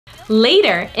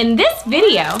Later in this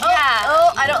video.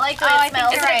 Oh, I don't like the way it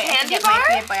smells. Is it a candy bar?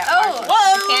 Oh,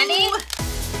 whoa! Candy?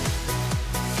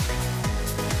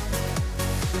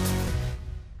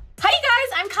 Hi guys,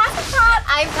 I'm CosmicPop.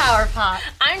 I'm PowerPop.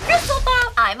 I'm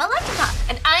CrystalPop. I'm ElectraPop.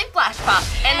 And I'm FlashPop.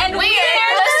 And we're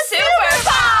the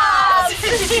SuperPops!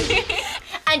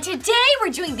 And today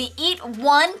we're doing the Eat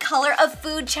One Color of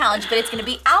Food Challenge, but it's gonna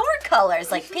be our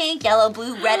colors, like pink, yellow,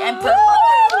 blue, red, and purple.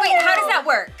 Wait, how does that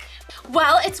work?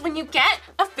 Well, it's when you get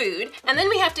a food, and then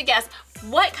we have to guess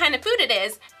what kind of food it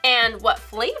is and what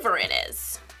flavor it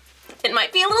is. It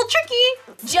might be a little tricky.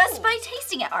 Just by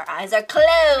tasting it, our eyes are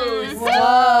closed.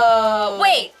 Whoa.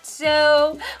 Wait,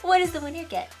 so what does the winner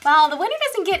get? Well, the winner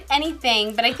doesn't get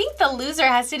anything, but I think the loser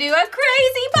has to do a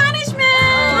crazy punishment.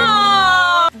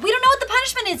 We don't know what the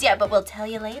punishment is yet, but we'll tell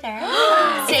you later.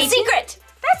 It's a secret.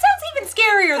 That sounds even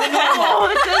scarier than normal.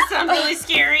 It does sound really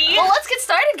scary. Well, let's get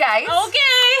started, guys.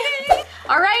 Okay.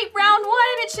 All right, round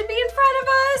one. It should be in front of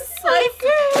us. Let's go.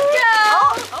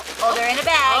 Oh, they're in a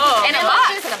bag. Oh, In a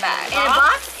box. In a bag. In a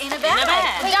box, in a bag. In a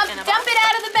bag. Dump it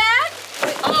out of the bag.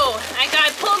 Oh, I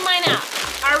pulled mine out.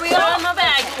 Are we Throw my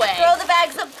bag away. Throw the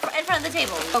bags up in front of the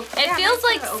table. It feels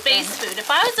like space food. If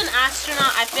I was an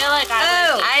astronaut, I feel like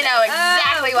I would. I know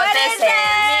exactly what this is.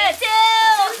 Me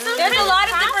too. There's a lot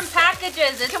of different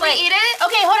packages. It's Can we eat it?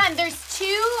 Okay, hold on. There's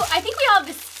two. I think we all have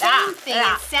the same thing.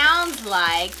 yeah. It sounds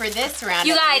like for this round.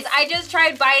 You guys, I just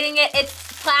tried biting it. It's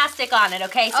plastic on it,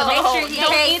 okay? So make sure you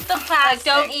don't eat the plastic.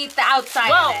 don't eat the outside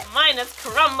Whoa, of it. mine is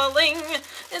crumbling.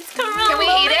 It's crumbling. Can we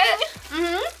eat it?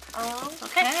 Mm-hmm. Oh,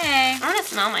 okay. I'm gonna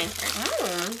smell mine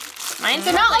first. Mine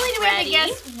So not only do we have to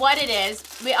guess what it is,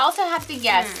 we also have to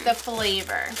guess the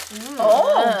flavor.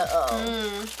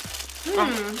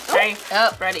 Okay.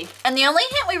 Oh, ready. And the only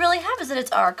hint we really have is that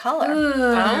it's our color.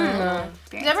 Oh.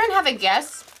 Does everyone have a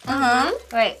guess?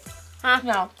 Wait.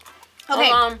 No. Okay.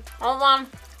 Okay. Hold on.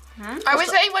 Are we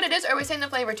saying what it is or are we saying the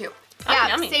flavor too? Yeah,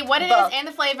 yummy. say what it is Both. and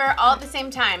the flavor all at the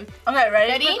same time. Okay,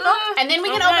 ready? Ready? And then we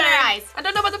can open our eyes. I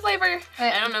don't know about the flavor.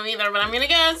 I don't know either, but I'm gonna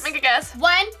guess. Make a guess.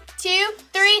 1, 2,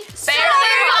 3.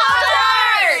 Strawberry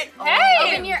Pop-Tart!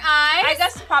 Hey! Open your eyes. I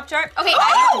guessed Pop-Tart. Okay,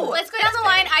 let's go down the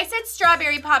line. I said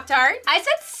strawberry Pop-Tart. I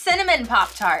said cinnamon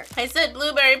Pop-Tart. I said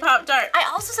blueberry Pop-Tart. I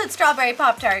also said strawberry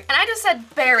Pop-Tart. And I just said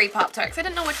berry Pop-Tart because I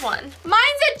didn't know which one.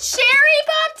 Mine's a cherry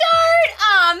Pop-Tart.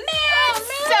 Aw, man.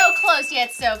 So close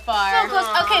yet so far. So close.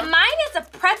 Okay, mine is a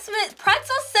pretzel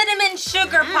cinnamon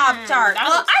sugar Pop-Tart. that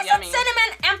Well, looks I yummy. said cinnamon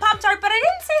and Pop-Tart, but I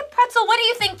didn't say pretzel. What do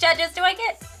you think, judges? Do I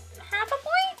get half a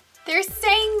point? They're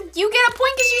saying you get a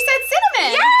point because you said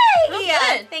cinnamon. Yay!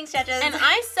 good. Thanks, judges. And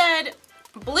I said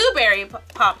blueberry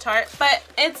Pop-Tart, but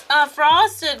it's a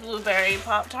frosted blueberry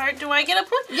Pop-Tart. Do I get a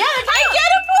point? Yeah, I get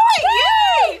a point!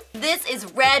 Yay! This is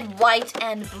red, white,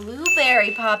 and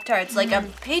blueberry Pop-Tarts, like a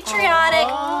patriotic,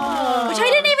 which I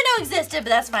didn't even know existed, but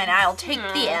that's fine. I'll take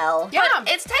the L. Yeah. But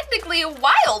it's technically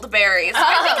wild berries.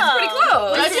 I think it's pretty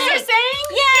close. That's what you're saying?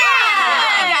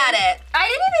 Yeah! I got it. I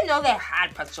didn't even know they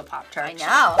had pretzel Pop-Tarts. I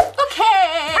know.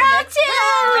 Okay. Round two.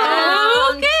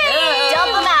 Okay.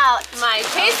 Dump them out. My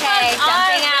taste Okay, buds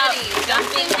dumping are out. ready.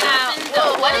 Dumping out.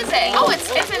 Whoa, what is it? Oh, it's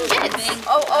in bits.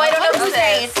 Oh, I don't know what to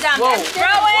say. It's done. Whoa.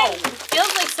 Throw it.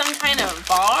 Feels like some kind of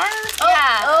bar.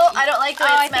 Yeah. Oh, I don't like the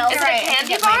way it smells. Is it a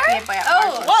candy bar?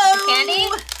 Whoa. Candy?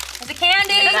 Is it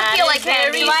candy? It doesn't feel like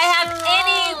candy. very Do I have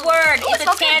any word if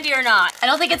it's candy or not? I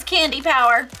don't think it's candy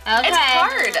power. Okay. It's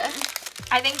hard.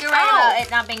 I think you're right about it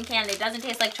not being candy. It doesn't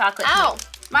taste like chocolate. Ow.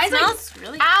 Mine Smells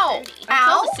really Ow. scenty.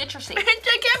 Ow. It feels citrusy. I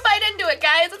can't bite into it,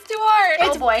 guys. It's too hard.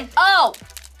 Oh boy. Oh.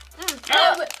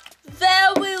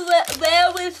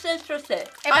 Very citrusy.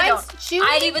 And mine's chewy.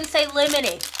 I'd even say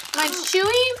lemony. Mine's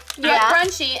chewy, Yeah. but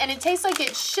crunchy, and it tastes like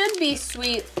it should be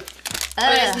sweet,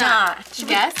 but it's not. not.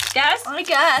 Guess? Guess? I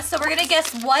guess. So we're gonna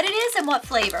guess what it is and what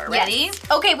flavor. Ready? Yes.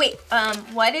 Okay, wait.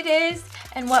 What it is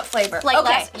and what flavor? Like okay.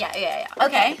 last- yeah.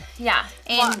 Okay. Yeah.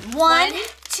 And one,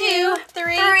 two,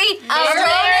 three. Strawberry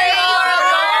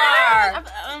bar.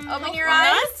 Open your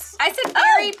eyes. Nuts? I said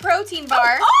berry protein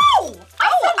bar. Oh!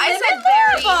 I said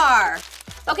berry bar.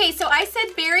 Okay, so I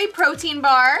said berry protein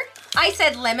bar. I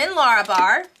said lemon Laura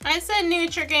bar. I said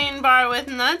Nutrigrain bar with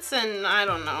nuts and I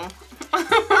don't know.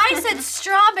 I said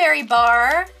strawberry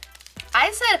bar.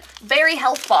 I said berry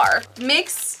health bar.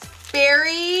 Mix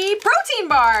berry protein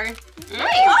bar.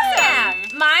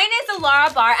 Awesome. Mine is a Laura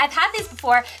bar. I've had these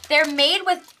before. They're made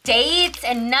with dates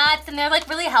and nuts, and they're like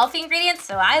really healthy ingredients,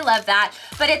 so I love that.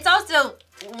 But it's also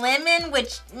lemon,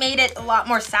 which made it a lot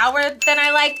more sour than I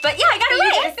liked. But yeah, I got it You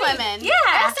right. guessed lemon. Yeah.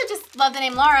 I also just love the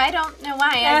name Laura. I don't know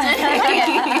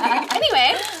why.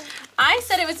 Anyway. I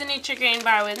said it was a Nutrigrain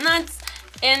bar with nuts,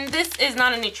 And this is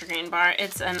not a Nutri-Grain bar.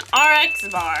 It's an RX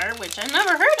bar, which I've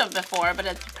never heard of before, but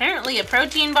it's apparently a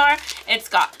protein bar. It's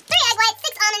got 3 egg whites,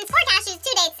 6 almonds, 4 cashews,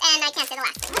 2 dates, and I can't say the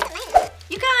last one.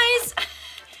 You guys,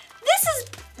 this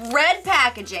is red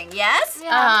packaging, yes?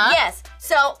 Yeah. Yes.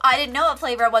 So I didn't know what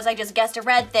flavor it was. I just guessed a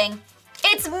red thing.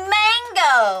 It's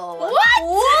mango. What?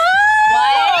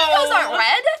 Mangoes aren't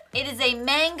red. It is a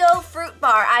mango fruit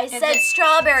bar. I said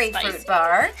strawberry spicy? fruit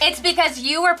bar. It's because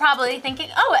you were probably thinking,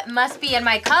 oh, it must be in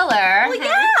my color. Well,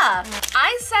 yeah.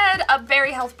 I said a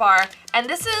berry health bar, and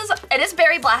it is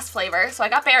berry blast flavor, so I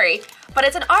got berry, but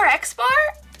it's an RX bar.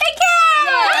 It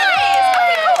counts. Nice.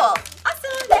 Okay, cool.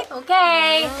 Awesome.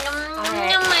 Okay.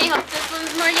 I hope this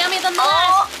one's more yummy than the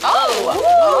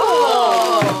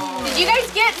Oh. Did you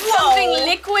guys get something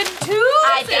liquid too?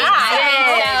 I think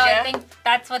I think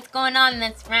that's what's going on in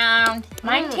this round.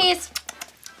 Mine tastes,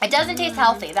 it doesn't taste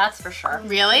healthy, that's for sure.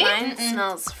 Really? Mine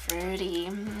smells fruity.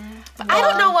 But I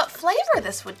don't know what flavor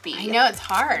this would be. I know, it's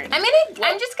hard. I'm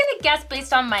just gonna guess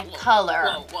based on my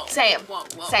color. Same.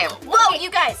 Same. Whoa, you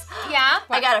guys. Yeah?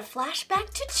 I got a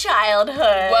flashback to childhood.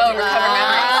 Whoa, recover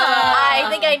memories. I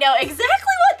think I know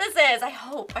exactly what this is. I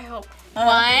hope.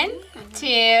 1,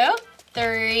 2,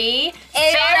 3.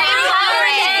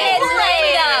 Kool-Aid.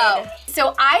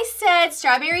 So I said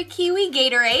strawberry kiwi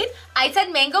Gatorade. I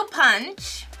said mango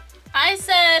punch. I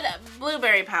said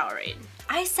blueberry Powerade.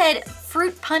 I said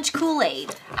fruit punch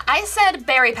Kool-Aid. I said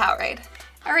berry Powerade.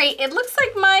 All right, it looks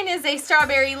like mine is a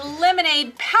strawberry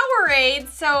lemonade Powerade,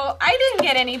 so I didn't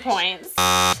get any points.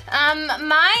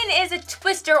 Mine is a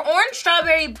Twister orange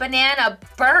strawberry banana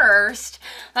burst.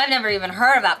 I've never even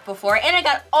heard of that before, and I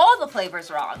got all the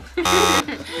flavors wrong.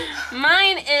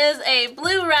 Mine is a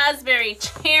blue raspberry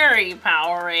cherry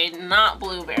Powerade, not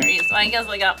blueberry, so I guess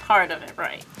I got part of it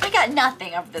right. I got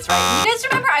nothing of this right. You guys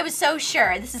remember I was so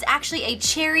sure. This is actually a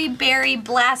cherry berry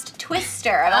blast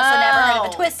twister. I've also never heard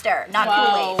of a twister, not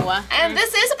Kool-Aid. And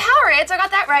this is a Powerade, so I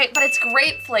got that right, but it's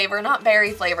grape flavor, not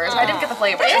berry flavor, so I didn't get the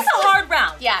flavor. It's a hard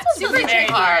round. Yeah, super Very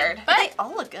tricky. hard. But they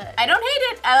all look good. I don't hate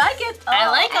it. I like it. I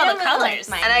like all the don't really colors.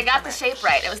 like mine. And I got the shape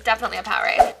right. It was definitely a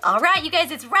Powerade. All right, you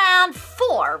guys, it's round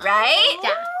 4, right?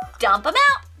 Yeah. Dump them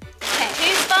out.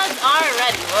 Taste buds are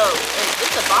ready. Whoa, is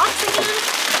this a box again?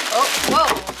 Oh, whoa.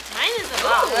 Mine is a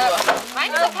box.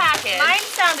 Mine is a package. Mine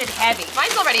sounded heavy.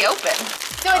 Mine's already open.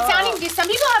 So it's sounding, do some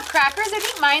people have crackers? I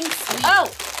think mine's sweet. Oh,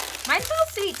 mine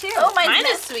smells sweet too. Oh, Mine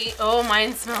is sweet. Oh,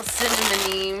 mine smells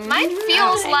cinnamony. Mine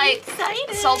feels like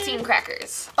saltine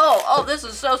crackers. Oh, this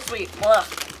is so sweet. Ugh.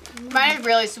 Mine is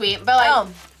really sweet, but like,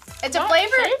 it's a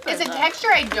flavor, flavor, it's a though.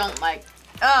 texture I don't like.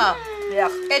 Yeah.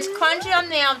 It's crunchy on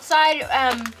the outside,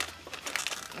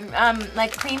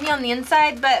 like creamy on the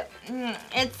inside, but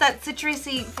it's that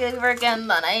citrusy flavor again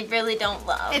that I really don't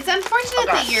love. It's unfortunate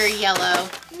that you're yellow.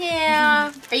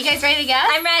 Yeah. Are you guys ready to guess?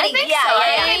 I'm ready. Yeah,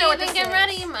 I know what think this I'm is.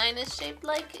 ready. Mine is shaped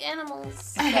like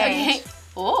animals. Okay.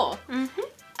 Oh.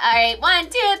 All right, 1, 2,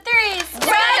 3.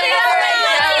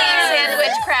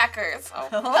 Sandwich crackers.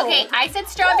 Oh. Okay, I said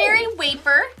strawberry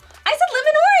wafer. I said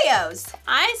lemon Oreos.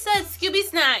 I said Scooby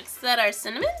snacks that are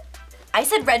cinnamon. I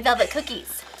said red velvet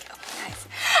cookies.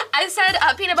 I said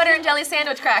peanut butter and jelly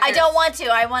sandwich crackers. I don't want to.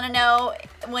 I want to know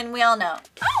when we all know.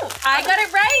 Oh, I got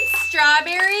it right.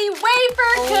 Strawberry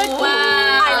wafer cookies.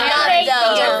 I love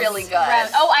those. Those are really good.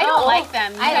 Oh, I don't like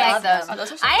them. You I guys- like those. Oh,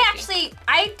 those are so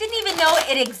I didn't even know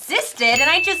it existed, and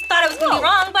I just thought it was gonna be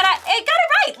wrong, but I got it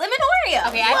right. Lemon Oreo.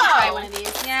 Okay, I have to try one of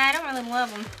these. Yeah, I don't really love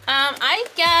them. I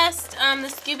guessed the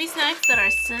Scooby snacks that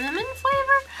are cinnamon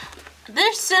flavor.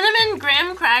 They're cinnamon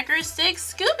graham cracker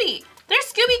sticks. Scooby. They're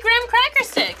Scooby graham cracker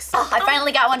sticks. Oh, I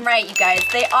finally got one right, you guys.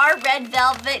 They are red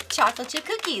velvet chocolate chip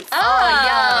cookies. Oh,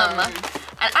 yum.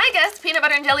 And I guessed peanut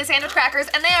butter and jelly sandwich crackers,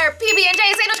 and they are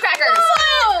PB&J sandwich crackers.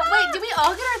 Oh, wait, did we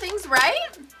all get our things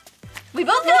right? We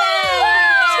both got 2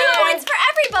 points for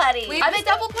everybody. Are they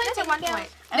double points or 1 point?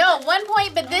 No, 1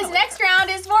 point, but this next round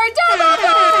is for double.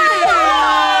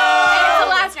 And it's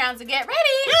the last round, so get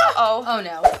ready. Uh-oh. Oh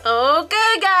no.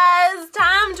 Okay, guys,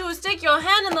 time to stick your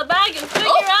hand in the bag and figure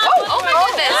out oh what my we're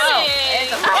goodness.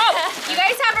 doing. You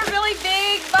guys have a really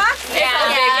big box. Yeah.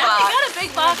 I got a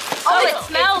big box. Oh, it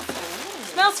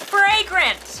smells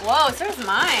fragrant. Whoa, so does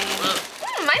mine.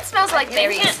 Mine smells like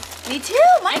berries. Me too.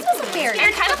 Mine smells like berries.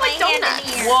 They're kind of like donuts.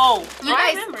 Whoa. You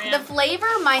I guys, remember, the flavor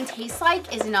mine tastes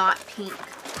like is not pink.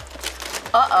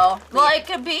 Uh-oh. Well, it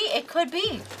could be. It could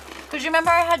be. Because you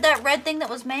remember I had that red thing that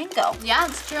was mango. Yeah,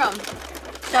 it's true.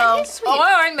 So,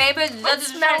 Or maybe it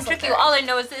doesn't smells sound like tricky. berries? All I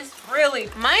know is this really.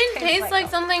 Mine tastes like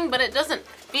like something, but it doesn't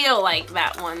feel like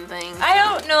that one thing. I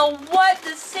don't know what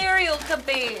the cereal could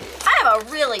be. I have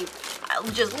a really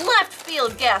just left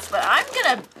field guess, but I'm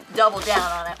gonna double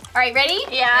down on it. All right, ready?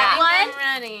 Yeah. I'm 1,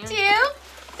 ready. 2, 3.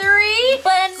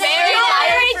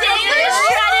 Strawberry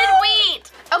shredded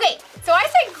wheat. Okay, so I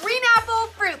said green apple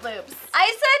Fruit Loops.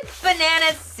 I said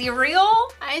banana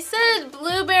cereal. I said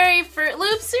blueberry Fruit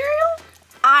Loop cereal.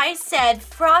 I said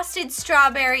frosted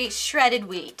strawberry shredded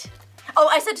wheat. Oh,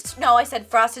 I said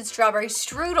frosted strawberry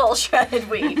strudel shredded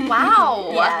wheat.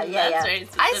 Wow. Yeah. That's very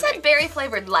specific. I said berry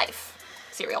flavored life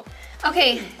cereal.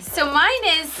 Okay, so mine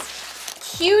is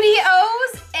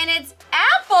Cutie-O's, and it's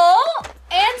apple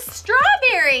and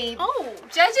strawberry. Oh.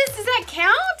 Judges, does that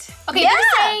count? Okay, Yeah.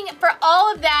 they're saying for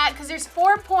all of that, because there's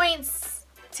 4 points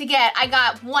to get, I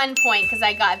got 1 point because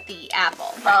I got the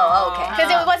apple. Oh, okay.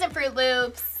 Because it wasn't Fruit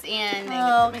Loops, and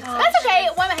Oh, that's okay.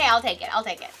 Hey, I'll take it.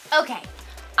 Okay.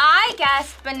 I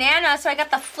guessed banana, so I got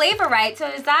the flavor right. So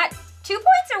is that 2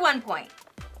 points or 1 point?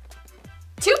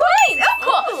 2 points.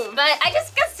 Oh, cool. But I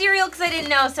just got cereal because I didn't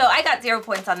know, so I got 0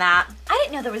 points on that. I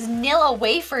didn't know there was Nilla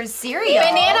Wafers cereal.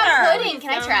 Banana pudding.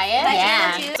 Can I try it?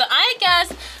 Yeah. So I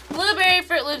guess blueberry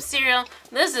Fruit Loop cereal.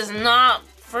 This is not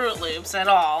Fruit Loops at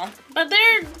all, but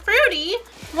they're fruity.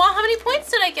 Well, how many points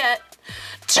did I get?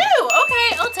 2.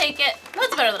 Okay, I'll take it.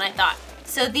 That's better than I thought.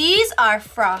 So these are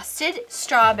frosted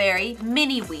strawberry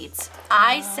mini wheats.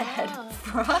 I said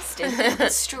frosted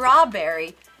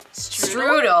strawberry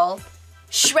strudel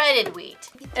shredded wheat.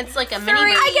 It's like a mini.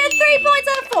 I get 3 points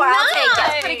out of 4. I'll take it.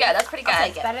 That's pretty good. That's pretty good. I'll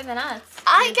take it. Better than us.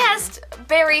 I guessed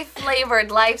berry flavored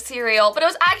life cereal, but it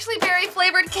was actually berry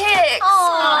flavored Kicks.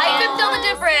 Aw. I couldn't tell the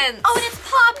difference. Oh, and it's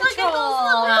Paw Patrol.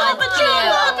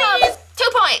 2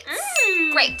 points.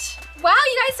 Great. Wow,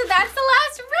 you guys, so that's the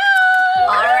last round.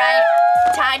 All right,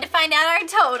 time to find out our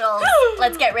totals.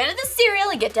 Let's get rid of the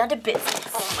cereal and get down to business.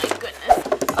 Oh my goodness.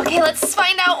 Okay, let's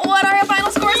find out what our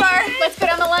final scores are. Let's put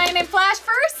on the line and Flash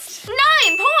first. 9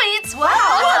 points. Wow, that's a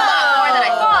lot more than I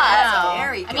thought.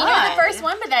 Very I mean, you're the first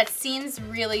one, but that seems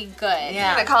really good.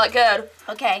 I'm gonna call it good.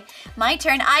 Okay, my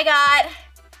turn. I got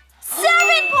 7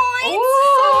 points.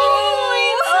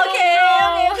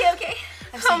 Okay.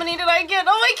 How many did I get?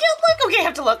 Oh, I can't look. Okay, I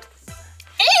have to look.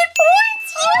 8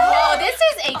 points. Whoa, this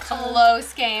is a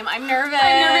close game. I'm nervous.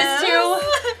 I'm nervous too.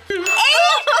 8. It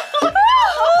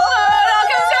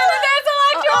comes down to this,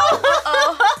 Electra.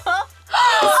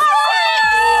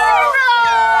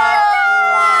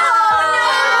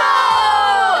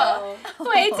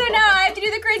 Wait, so now I have to do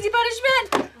the crazy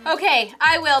punishment? Okay,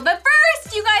 I will. But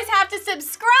first, you guys have to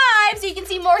subscribe so you can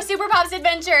see more SuperPops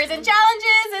adventures and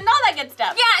challenges and all that good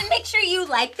stuff. Yeah, and make sure you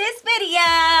like this video.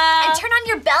 And turn on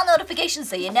your bell notifications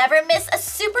so you never miss a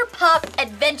Super Pop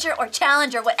adventure or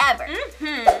challenge or whatever.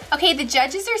 Okay, the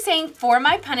judges are saying for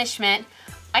my punishment,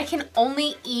 I can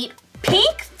only eat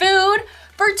pink food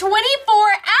for 24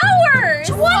 hours.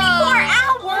 24 hours?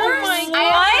 Oh my I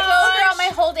have to go gosh. throughout my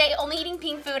whole day only eating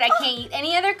pink food. I can't eat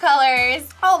any other colors.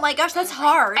 Oh my gosh, that's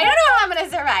hard. I don't know how I'm gonna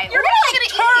survive. You're gonna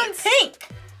turn pink.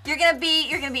 You're gonna be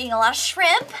eating a lot of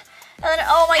shrimp. And then,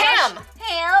 oh my Ham. gosh.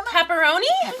 Ham. Pepperoni?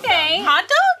 Okay. Hot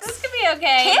dogs? This could be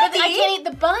okay. But I Candy? can't eat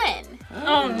the bun.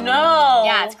 Oh no.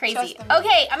 Yeah, it's crazy.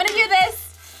 Okay, I'm gonna do this.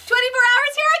 24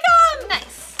 hours, here I come.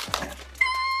 Nice.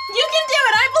 You can do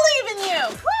it. I believe in you.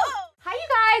 Hi, you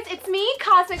guys. It's me,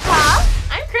 CosmicPop.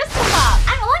 I'm CrystalPop.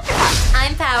 I'm ElectraPop.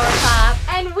 I'm PowerPop.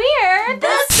 And we're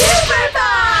The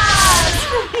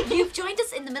Superpowers! You've joined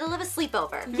us in the middle of a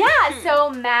sleepover. Yeah, so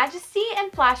Majesty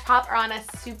and FlashPop are on a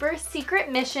super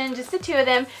secret mission, just the two of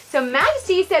them. So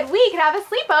Majesty said we could have a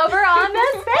sleepover on the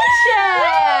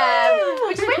spaceship,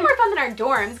 which is way more fun than our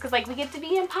dorms because like we get to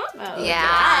be in pop mode.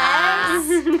 Yeah.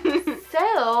 So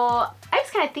I was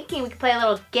kind of thinking we could play a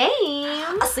little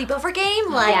game. A sleepover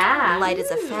game? Like light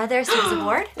as a feather, sweet as a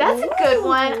board? That's a good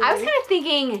one. I was kind of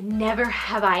thinking never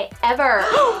have I ever.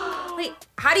 Wait,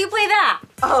 how do you play that?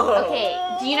 Oh. Okay,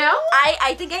 do you know?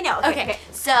 I think I know. Okay.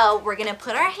 So we're gonna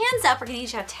put our hands up. We're gonna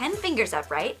each have 10 fingers up,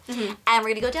 right? And we're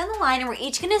gonna go down the line and we're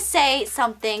each gonna say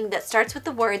something that starts with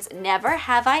the words never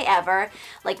have I ever.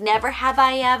 Like never have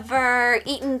I ever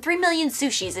eaten 3 million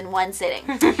sushis in one sitting.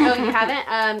 Oh, you haven't?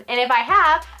 And if I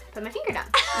have, put my finger down.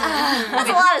 That's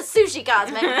a lot of sushi,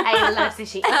 Cosmic. I love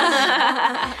sushi.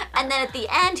 And then at the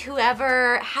end,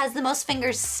 whoever has the most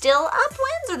fingers still up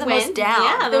wins or the most down?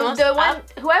 Yeah, The most one, up,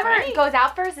 whoever right? goes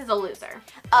out first is a loser.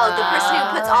 Oh, the person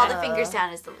who puts all the fingers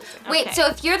down is the loser. Wait, Okay. so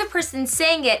if you're the person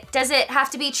saying it, does it have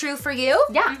to be true for you?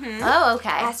 Yeah. Oh, It okay.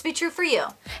 has to be true for you.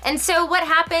 And so what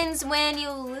happens when you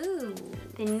lose?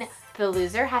 Then the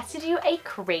loser has to do a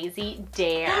crazy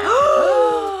dare.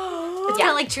 It's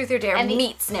kind of like truth or dare And the-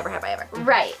 meets never have I ever.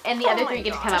 Right, and the other three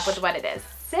get to come up with what it is.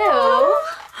 So, you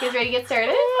guys ready to get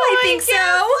started? I think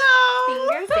so.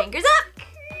 Fingers up.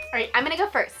 All right, I'm gonna go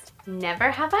first.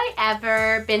 Never have I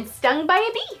ever been stung by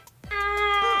a bee.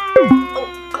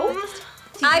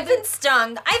 I've been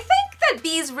stung. I think that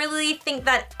bees really think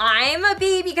that I'm a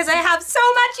bee because I have so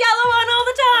much yellow on all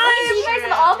the time. So you guys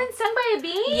have all been stung by a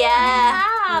bee? Yeah.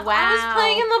 Wow. I was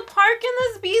playing in the park and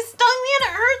this bee stung me and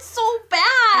it hurt so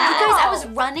bad. You guys, I was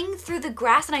running through the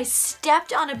grass and I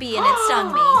stepped on a bee and it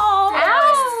stung me.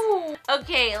 Ow.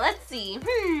 Okay, let's see.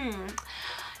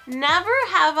 Never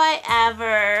have I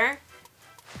ever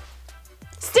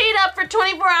stayed up for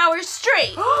 24 hours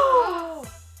straight.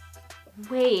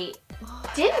 Wait,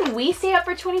 didn't we stay up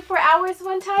for 24 hours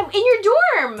one time? In your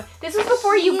dorm! This was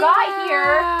before you got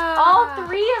here. All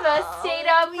 3 of us stayed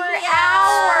up for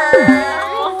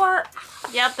hours.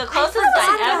 Yep, the closest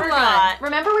I ever got.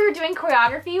 Remember we were doing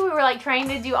choreography? We were like trying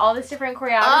to do all this different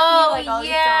choreography. Oh, like all these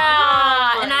songs.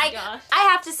 yeah. Oh And I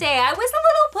have to say, I was a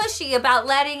little pushy about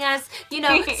letting us, you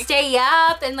know, stay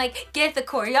up and like get the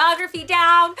choreography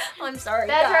down. Oh, I'm sorry.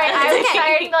 That's guys. right. I was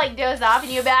starting to like doze off and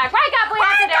you would be like, wake up, We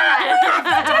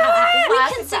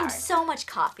Lots of consumed hours. so much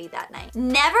coffee that night.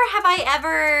 Never have I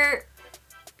ever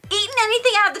eaten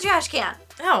anything out of the trash can.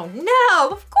 Oh,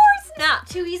 no. Of course not.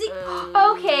 Too easy.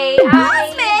 Okay,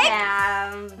 I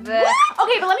have.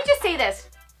 Okay, but let me just say this.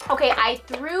 Okay, I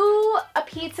threw a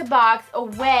pizza box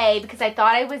away because I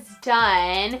thought I was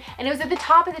done, and it was at the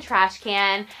top of the trash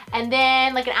can, and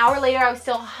then like an hour later I was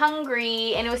still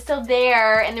hungry, and it was still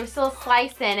there, and there was still a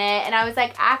slice in it, and I was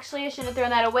like, actually I shouldn't have thrown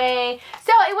that away.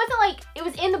 So it wasn't like, it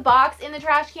was in the box, in the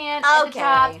trash can, at the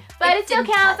top, but it still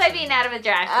counts I've eaten out of a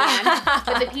trash can.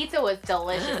 But the pizza was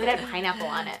delicious. It had pineapple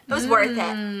on it. It was worth it.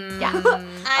 Yeah.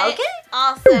 I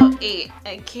also ate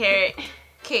a carrot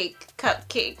cake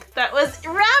cupcake that was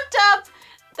wrapped up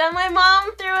that my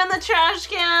mom threw in the trash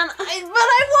can. But I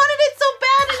wanted it so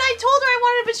bad and I told her I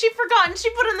wanted it, but she forgot and she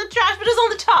put it in the trash, but it was on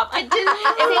the top. I didn't,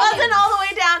 it wasn't all the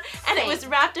way down, and it was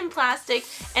wrapped in plastic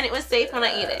and it was safe when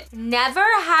I ate it. Never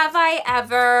have I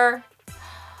ever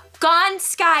gone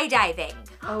skydiving.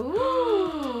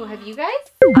 Oh, have you guys?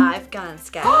 I've gone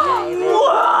skydiving.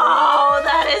 Whoa,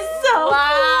 that is so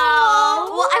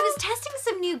cool. Well, I was testing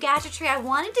some new gadgetry. I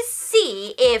wanted to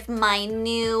see if my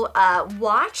new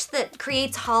watch that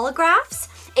creates holographs,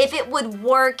 if it would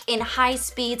work in high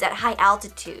speeds at high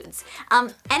altitudes.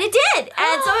 And it did.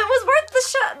 And so it was worth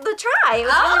the try. It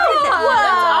was really worth it.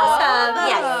 That's awesome.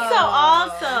 Yeah. So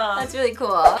awesome. That's really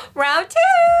cool. Round 2.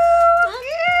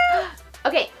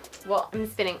 Okay, well, I'm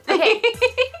spinning. Okay.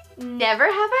 Never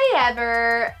have I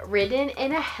ever ridden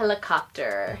in a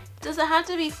helicopter. Does it have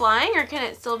to be flying or can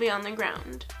it still be on the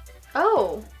ground?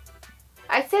 Oh.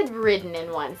 I said ridden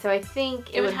in one, so I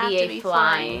think it would have be to a be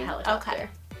flying flying. helicopter. Okay.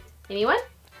 Anyone?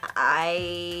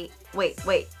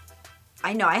 Wait.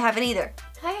 I know I haven't either.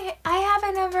 I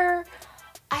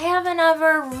haven't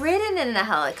ever ridden in a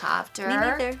helicopter. Me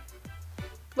neither.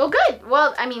 Well, good.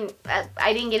 Well, I mean,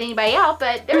 I didn't get anybody out,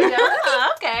 but there we go.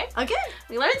 Okay. Okay.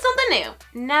 We learned something new.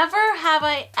 Never have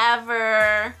I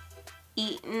ever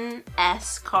eaten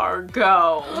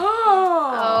escargot.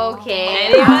 Okay.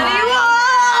 Anybody?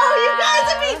 Whoa, you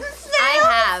guys have eaten snails?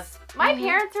 I have. My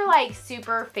parents are like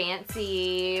super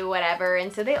fancy, whatever,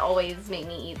 and so they always make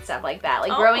me eat stuff like that.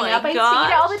 Like Oh growing my up, I used to eat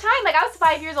it all the gosh. time. Like I was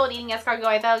 5 years old eating escargot.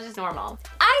 I thought it was just normal.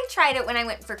 I tried it when I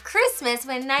went for Christmas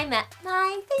when I met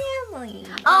my family.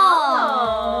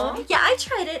 Oh. Yeah, I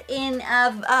tried it in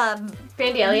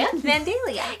Vandalia?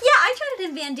 Vandalia. Yeah, I tried it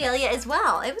in Vandalia as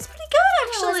well. It was pretty good,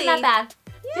 actually. It wasn't that bad.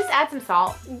 Just add some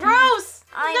salt. Gross.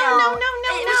 I No, know. no.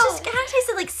 It was just kind of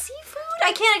tasted like seafood.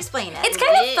 I can't explain it. It's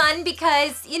kind of fun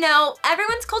because, you know,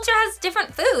 everyone's culture has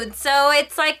different foods. So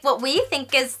it's like what we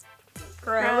think is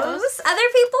gross. Other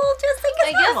people just think I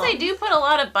it's guess normal. they do put a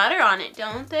lot of butter on it,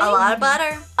 don't they? a lot of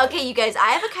butter. Okay, you guys,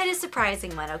 I have a kind of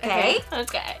surprising one, okay?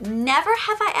 Okay. Never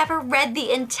have I ever read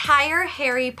the entire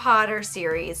Harry Potter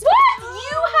series. What?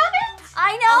 You haven't?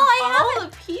 I know, I All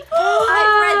haven't. the people?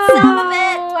 I've read some of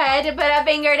it. Oh, I had to put a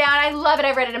finger down. I love it.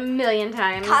 I've read it a million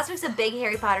times. Cosmic's a big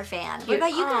Harry Potter fan. What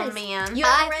about you guys? Oh, man. You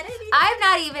ever read it?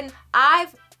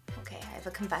 Okay, I have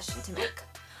a confession to make.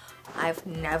 I've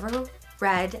never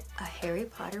read a Harry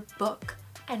Potter book,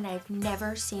 and I've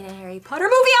never seen a Harry Potter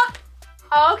movie out.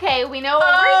 Okay, we know what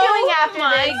we're doing after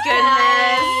my this.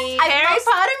 goodness. Night. Harry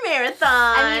Potter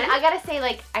marathon. I mean, I gotta say,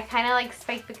 like, I kind of like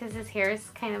Spike because his hair is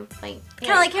kind of like...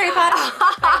 Kind of like Harry Potter.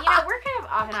 But, you know, we're kind of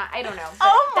off and on. I don't know. But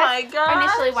Oh my that's gosh.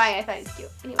 initially why I thought he was cute.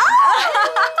 Anyway.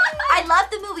 I love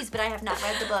the movies, but I have not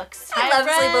read the books. I love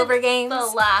read sleepover games.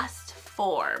 The last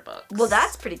 4 books. Well,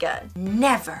 that's pretty good.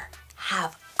 Never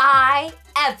have I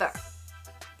ever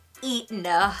eaten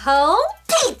a whole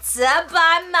pizza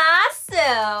by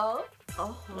myself.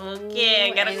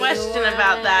 Okay, I got a question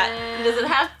about that. Anyone? Does it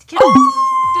have to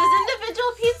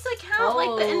individual pizza count?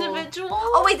 Like the individual?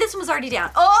 Oh wait, this one was already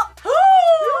down. Oh!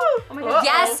 Oh my God.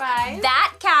 Yes, Five.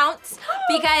 that counts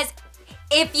because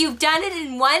if you've done it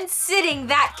in one sitting,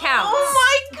 that counts.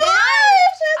 Oh my gosh!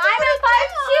 I'm a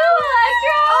 5-2,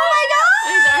 Electra.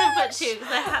 I'm gonna put 2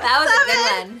 because I have That was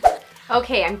 7. a good one.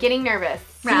 Okay, I'm getting nervous.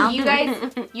 So Round. you guys,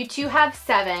 you 2 have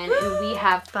 7 and we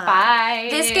have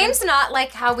 5. This game's not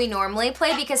like how we normally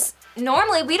play because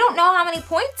normally we don't know how many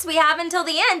points we have until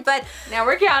the end, but Now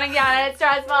we're counting down. It's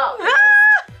stressful.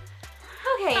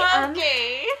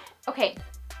 Okay. Okay.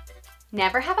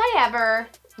 Never have I ever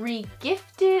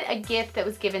re-gifted a gift that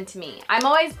was given to me. I'm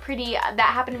always pretty. That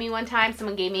happened to me one time.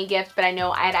 Someone gave me a gift, but I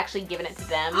know I had actually given it to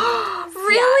them.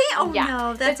 Really? Oh Yeah.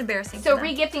 no, that's embarrassing. So for them.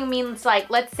 re-gifting means like,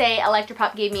 let's say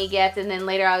ElectraPop gave me a gift, and then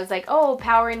later I was like, oh,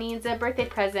 Power needs a birthday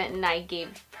present, and I gave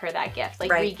her that gift,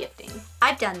 like Right. re-gifting.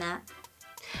 I've done that.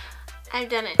 I've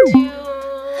done it too.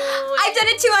 I've done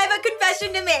it too. I have a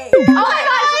confession to make. Oh my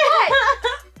gosh!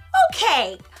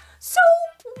 okay. So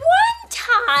one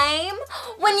time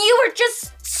when you were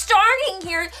just starting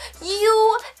here,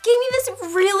 you gave me this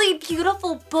really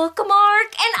beautiful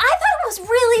bookmark and I thought it was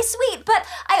really sweet, but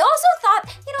I also thought,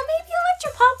 you know, maybe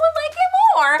ElectraPop would like it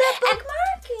more. That bookmark.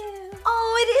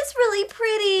 Oh, it is really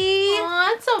pretty.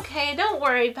 Oh, it's okay. Don't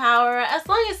worry, Power. As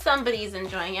long as somebody's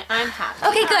enjoying it, I'm happy.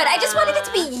 Okay, good. I just wanted it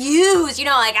to be used. You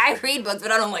know, like I read books, but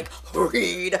I don't like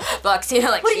read books. You know,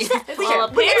 like What did you say? Well,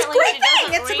 apparently It's a great she thing.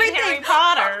 doesn't It's a read great Harry thing.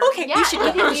 Potter. Okay, Yeah, you should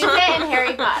you can use it in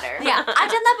Harry Potter. Yeah, I've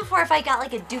done that before if I got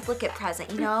like a duplicate present.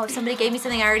 You know, if somebody gave me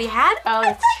something I already had. Oh,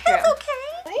 that's true. That's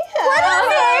okay.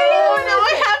 Oh, no,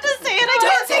 I have to say it. I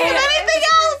can't say think of it. anything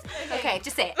else. Okay,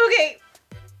 just say it. Okay.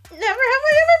 Never have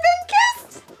I ever been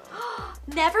kissed.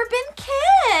 Never been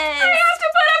kissed. I have to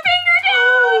put a finger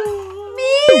down.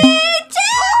 Me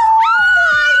too. Oh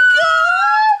my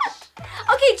gosh.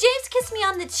 Okay, James kissed me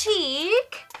on the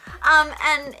cheek.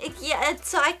 And yeah,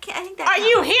 so I think that. Are counts.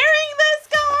 you hearing this,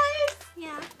 guys?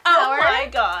 Yeah. Oh Power? my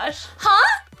gosh.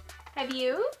 Huh? Have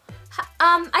you?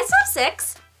 I saw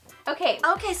 6. Okay.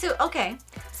 Okay, so So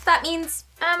that means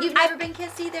you've never been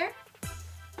kissed either.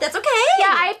 That's okay.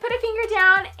 Yeah, I put a finger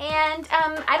down, and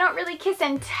I don't really kiss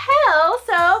and tell,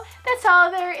 so that's all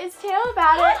there is to know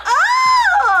about it.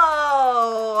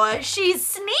 Oh, she's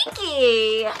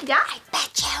sneaky. Yeah. I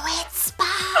bet you it's Spike.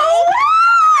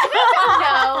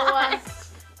 No.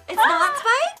 It's not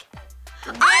Spike?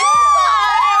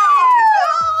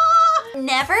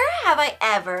 Never have I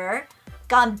ever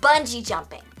gone bungee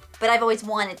jumping, but I've always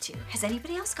wanted to. Has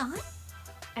anybody else gone?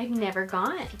 I've never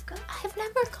gone. I've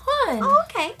never gone. Oh,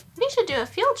 okay. We should do a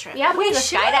field trip. Yeah, We we go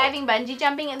should. skydiving, bungee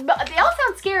jumping, and but they all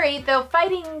sound scary. Though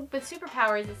fighting with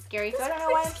superpowers is scary, so I don't know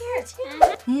why I'm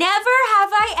scared. Never have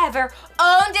I ever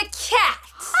owned a cat.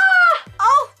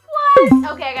 Oh,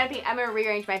 what? Okay, I gotta think. I'm gonna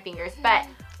rearrange my fingers, but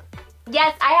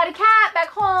yes, I had a cat back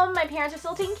home. My parents are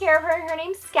still taking care of her. Her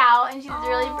name's Scout, and she's a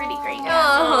really pretty great cat.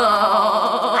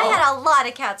 Oh. I had a lot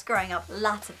of cats growing up.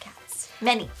 Lots of cats.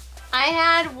 Many. I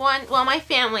had one, well, my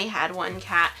family had one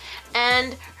cat,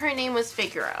 and her name was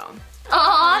Figaro.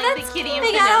 Aw, Like that's the kitty in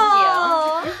big. Pinocchio.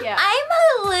 Oh. Yeah. I'm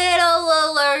a little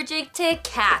allergic to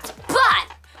cats, but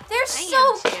they're so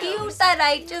am too. cute that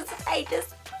I just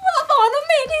love on them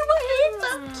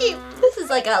anyway. So cute. This is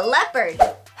like a leopard.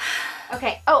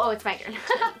 Okay. Oh, it's my turn.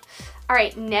 All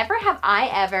right. Never have I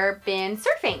ever been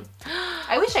surfing.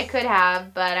 I wish I could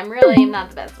have, but I'm really not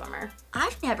the best swimmer.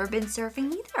 I've never been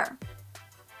surfing either.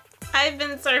 I've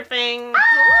been surfing.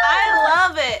 I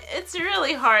love it. It's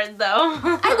really hard, though.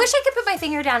 I wish I could put my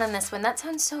finger down on this one. That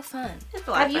sounds so fun. It's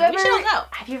a lot Have of you fun. We should all ever? go.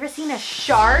 Have you ever seen a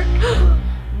shark?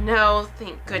 No,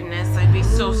 thank goodness. I'd be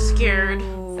so scared.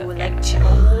 Ooh, Oh,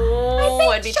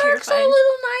 I'd be Sharks are terrified.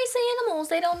 little nice animals.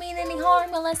 They don't mean any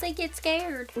harm unless they get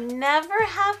scared. Never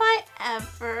have I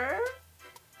ever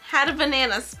had a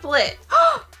banana split.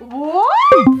 What?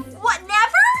 What,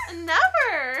 never?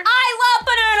 Never. I love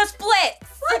banana splits.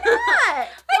 Why not? I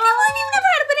can't believe you've never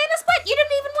had a banana split. You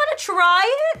didn't even want to try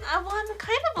it. Well, I'm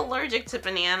kind of allergic to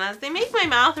bananas. They make my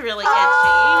mouth really itchy.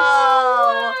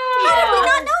 Oh. How did we Yeah.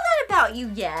 not know that about you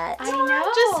yet? I know.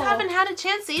 Just haven't had a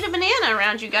chance to eat a banana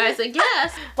around you guys, I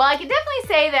guess. Well, I can definitely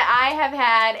say that I have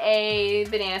had a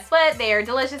banana split. They are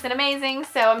delicious and amazing,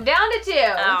 so I'm down to 2.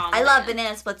 I love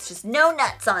banana splits, just no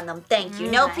nuts on them. Thank you.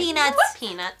 No peanuts. What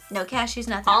peanuts? No cashews,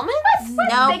 nothing. Almonds?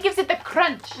 No. That gives it the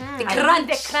crunch. The I crunch.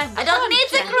 need the crunch. I don't need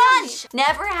the crunch.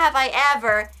 Never have I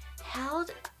ever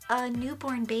held a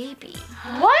newborn baby.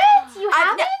 What? You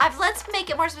haven't? Let's make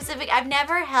it more specific. I've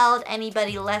never held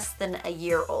anybody less than a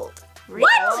year old.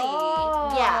 What?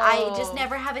 Oh. Yeah, I just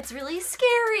never have. It's really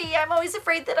scary. I'm always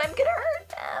afraid that I'm gonna hurt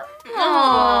them.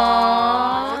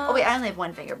 Aww. Oh wait, I only have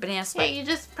one finger. Banana Yeah, split. you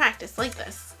just practice like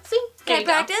this. See? Can I There you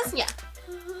go. practice? Yeah.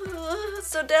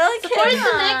 So delicate. Support the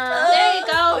neck. There you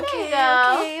go.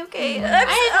 Okay. I've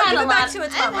had a lot. To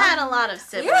its I've mama. had a lot of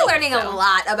siblings. You're learning so. a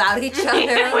lot about each other.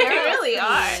 We really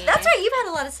are. That's right. You've had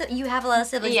a lot of. You have a lot of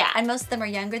siblings. Yeah. And most of them are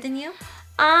younger than you.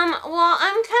 Well,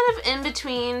 I'm kind of in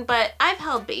between, but I've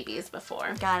held babies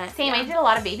before. Got it. Same, I did a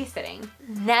lot of babysitting.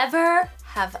 Never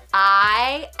have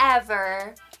I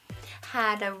ever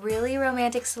had a really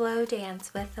romantic slow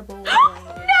dance with a boy. No!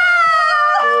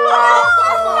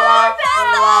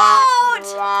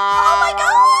 Oh my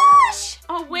gosh!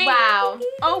 Oh wait. Wow.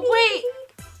 Oh wait.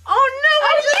 Oh no!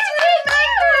 I just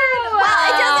remembered. Well,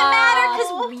 it doesn't matter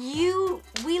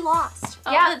because we lost.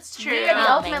 Oh, Yeah, that's true. We are the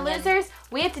Oh, ultimate minion. losers.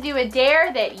 We have to do a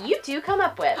dare that you two come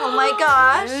up with. Oh my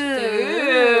gosh.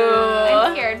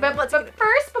 I'm scared. But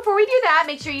first, before we do that,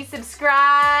 make sure you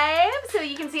subscribe so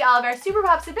you can see all of our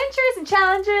SuperPops adventures and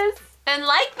challenges. And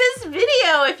like this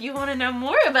video if you want to know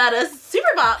more about us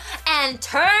SuperPops. And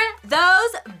turn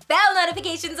those bell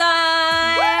notifications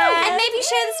on. Woo! And maybe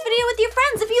share this video with your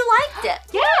friends if you liked it.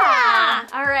 Yeah.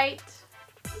 All right.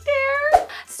 Dare.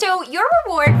 So your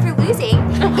reward for losing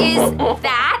is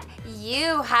that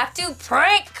you have to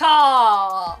prank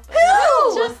call.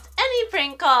 Not just any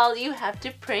prank call. You have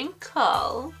to prank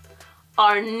call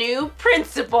our new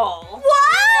principal. What?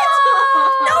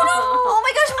 No. Oh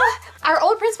my gosh. What? Our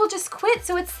old principal just quit,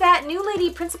 so it's that new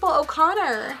lady, Principal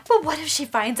O'Connor. But what if she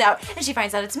finds out, and she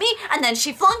finds out it's me, and then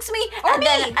she flunks me, Or and me.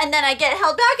 then I get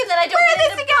held back, and then I don't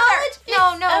get into college?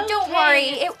 No, don't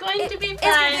worry. It's going to be it's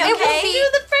fine. gonna be okay. Let's do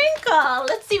the prank call.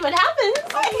 Let's see what happens.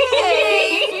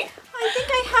 Okay. I think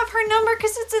I have her number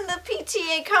because it's in the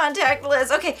PTA contact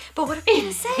list. Okay, but what are we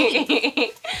gonna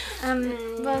say?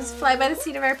 Let's fly by the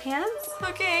seat of our pants.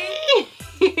 Okay.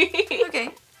 Okay.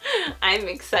 I'm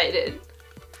excited.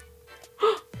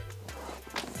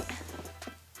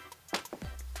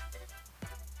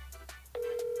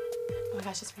 Oh my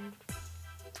gosh, it's ringing.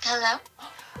 Hello?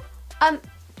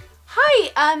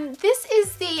 Hi, this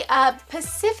is the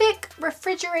Pacific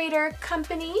Refrigerator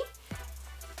Company.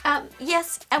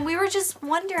 Yes, and we were just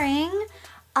wondering,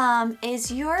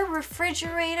 is your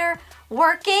refrigerator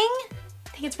working? I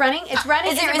think it's running. It's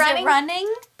running. Is it running?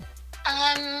 running?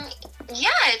 Yeah,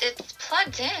 it's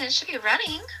plugged in. It should be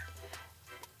running.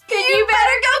 You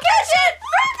better go catch it!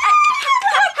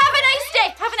 Have a nice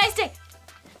day! Have a nice day!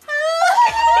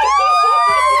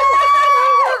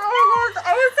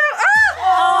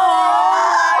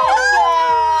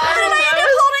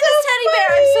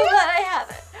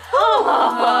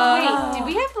 Wait, did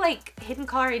we have like hidden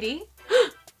caller ID?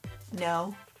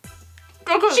 No.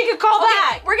 She could call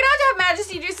back. We're gonna have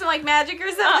Majesty do some like magic or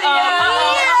something.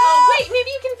 Wait, maybe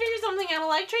you can figure something out,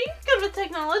 Electra. You're good with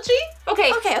technology.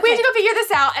 Okay, Okay. we have to go figure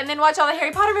this out and then watch all the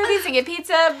Harry Potter movies and get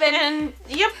pizza. And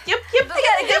yep. We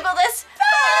gotta Google this.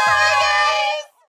 Bye!